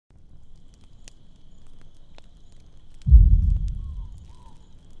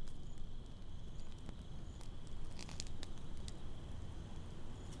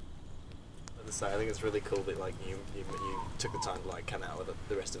to say. I think it's really cool that like you took the time to like come out with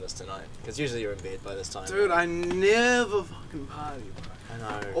the rest of us tonight. Because usually you're in bed by this time. Dude, I never fucking party, bro.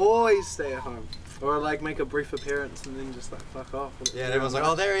 I know. Always stay at home. Or like make a brief appearance and then just like fuck off. Yeah, and everyone's like,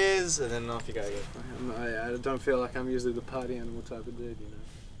 oh, there he is, and then off you go again. I don't feel like I'm usually the party animal type of dude, you know.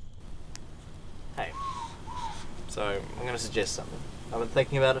 Hey, so I'm going to suggest something. I've been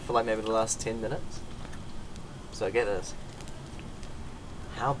thinking about it for like maybe the last 10 minutes. So get this.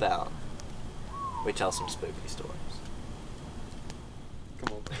 How about we tell some spooky stories?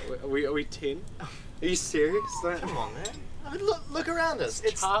 Come on, bro. Are we 10? Are you serious? Come on, man. I mean, look around us.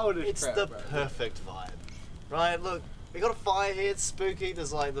 It's crap, the bro. perfect vibe, right? Look, we got a fire here. It's spooky.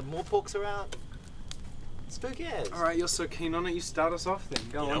 There's like the Moorporks around. Spooky as. All right, you're so keen on it. You start us off then.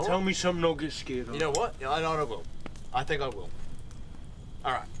 Go You on, know tell what? me something I'll get scared of. You know what? Yeah, I know I will. I think I will.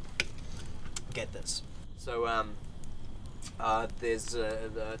 All right. Get this. So there's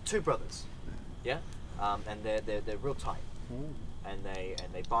two brothers, yeah, and they're real tight, and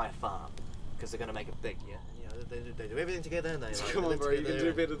they buy a farm because they're gonna make it big, yeah. And, you know, they do everything together, and they like, Come on, bro. You can do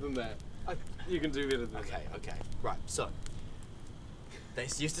and... better than that. You can do better than that. Okay, right. So they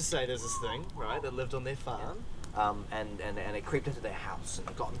used to say there's this thing, right, that lived on their farm, and they creeped into their house and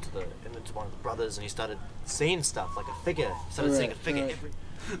they got into one of the brothers, and he started seeing stuff like a figure. Started seeing a figure every.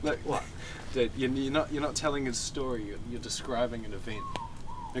 Look, What? Dude, you're not telling a story. You're describing an event.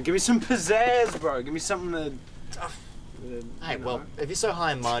 Now give me some pizzazz, bro. Give me something that. Hey, well, if you're so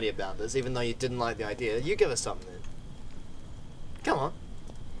high and mighty about this, even though you didn't like the idea, you give us something then. Come on.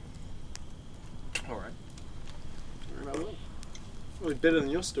 All right. I will. Well, it's better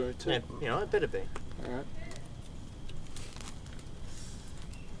than your story too. Yeah, you know, it better be. All right.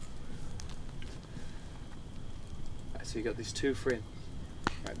 So you got these two friends,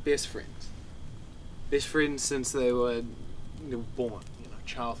 right? Best friends since they were born. You know,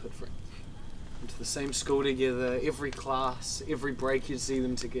 childhood friends. Went to the same school together. Every class, every break, you'd see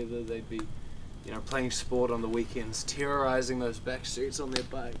them together. They'd be, you know, playing sport on the weekends, terrorizing those back streets on their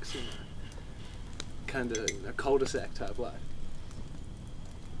bikes. You know, kind of a cul-de-sac type life.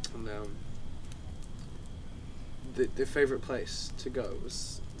 And their favorite place to go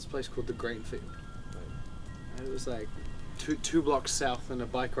was this place called the Grainfield. And it was like two blocks south and a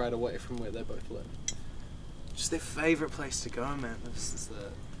bike ride away from where they both lived. Just their favorite place to go, man. This is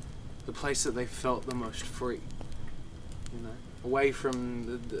the place that they felt the most free. You know, away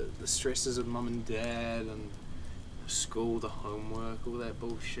from the stresses of mum and dad and school, the homework, all that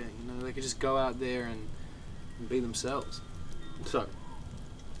bullshit. You know, they could just go out there and be themselves. So,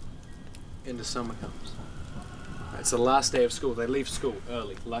 into summer comes. It's the last day of school. They leave school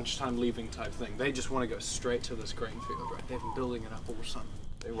early, lunchtime leaving type thing. They just want to go straight to this Grainfield, right? They've been building it up all summer.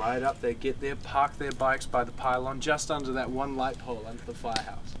 They ride up, they get there, park their bikes by the pylon, just under that one light pole under the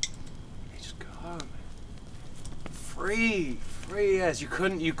firehouse. They just go, man. Free as you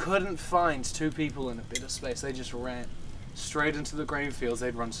couldn't find two people in a better space. They just ran straight into the Grainfields.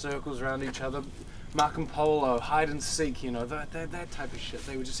 They'd run circles around each other, Marco Polo, hide and seek, you know, that type of shit.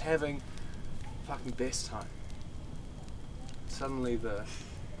 They were just having fucking best time. Suddenly the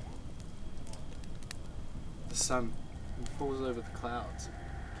sun falls over the clouds.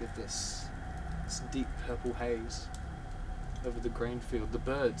 Get this deep purple haze over the Grainfield. The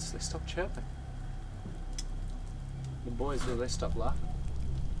birds, they stop chirping. The boys, they stop laughing.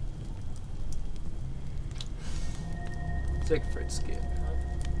 Second Fred's scared.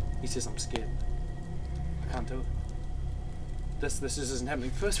 He says, I'm scared. I can't do it. This just isn't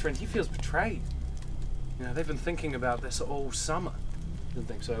happening. First friend, he feels betrayed. You know, they've been thinking about this all summer. Didn't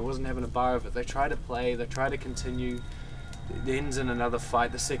think so. I wasn't having a bar of it. They try to play. They try to continue. It ends in another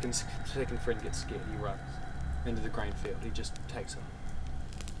fight. The second friend gets scared. He runs into the Grainfield. He just takes off.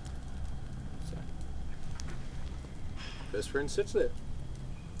 So, first friend sits there.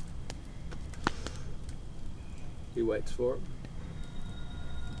 He waits for him.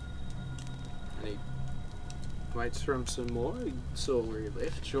 And he waits for him some more. He saw where he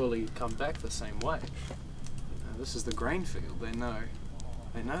left. Surely he'd come back the same way. This is the Grainfield. They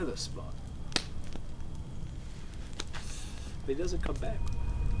know this spot. But he doesn't come back.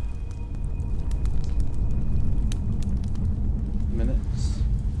 Minutes.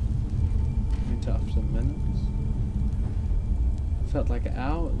 Went after minutes. It felt like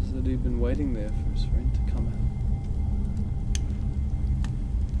hours that he'd been waiting there for his friend to come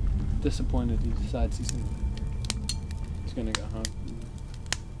out. Disappointed, he decides he's gonna go home.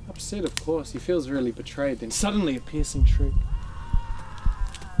 Upset, of course. He feels really betrayed. Then suddenly a piercing shriek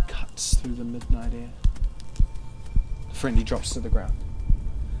cuts through the midnight air. The friend, he drops to the ground.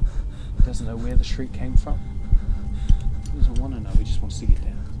 He doesn't know where the shriek came from. He doesn't want to know. He just wants to get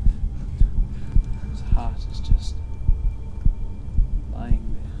down. heart is just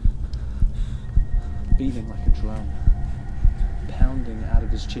lying there, beating like a drum, pounding out of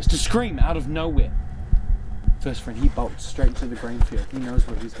his chest, to scream out of nowhere. First friend, he bolts straight to the Grainfield. He knows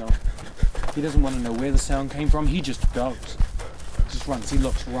where he's going. He doesn't want to know where the sound came from, he just goes. Just runs, he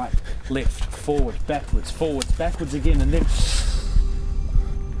looks right, left, forward, backwards, again, and then...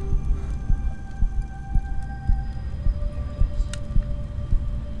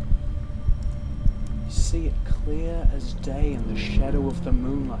 You see it clear as day in the shadow of the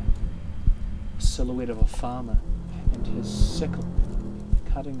moonlight. A silhouette of a farmer and his sickle,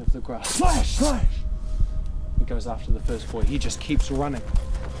 cutting of the grass. Flash! Flash! He goes after the first boy, he just keeps running.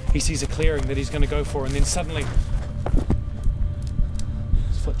 He sees a clearing that he's going to go for, and then suddenly...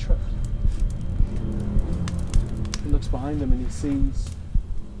 foot tripped. He looks behind him and he sees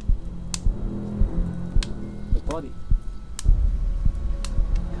a body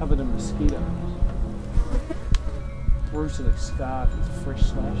covered in mosquitoes, brutally scarred with fresh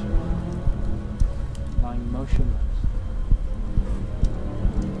slashes, lying motionless.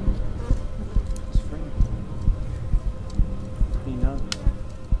 His friend. He knows.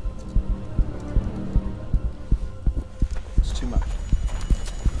 It's too much.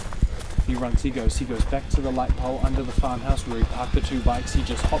 He runs, he goes back to the light pole under the farmhouse where he parked the two bikes. He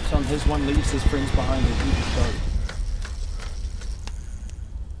just hops on his one, leaves his friends behind, and he just goes.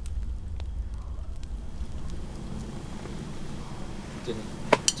 Didn't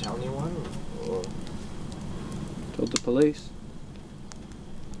tell anyone, or? Told the police.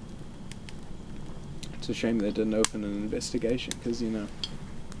 It's a shame they didn't open an investigation, because, you know,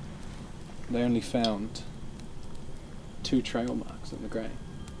 they only found 2 trail marks in the grain.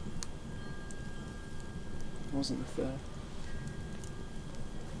 It wasn't the third.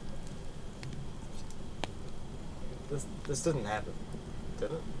 This didn't happen,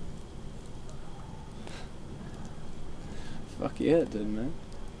 did it? Fuck yeah, it did, man.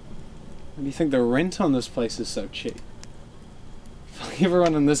 Why do you think the rent on this place is so cheap? Fuck,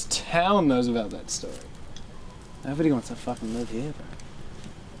 everyone in this town knows about that story. Nobody wants to fucking live here, bro.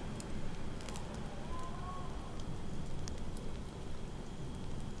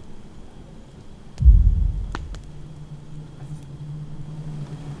 I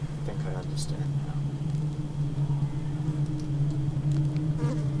think I understand.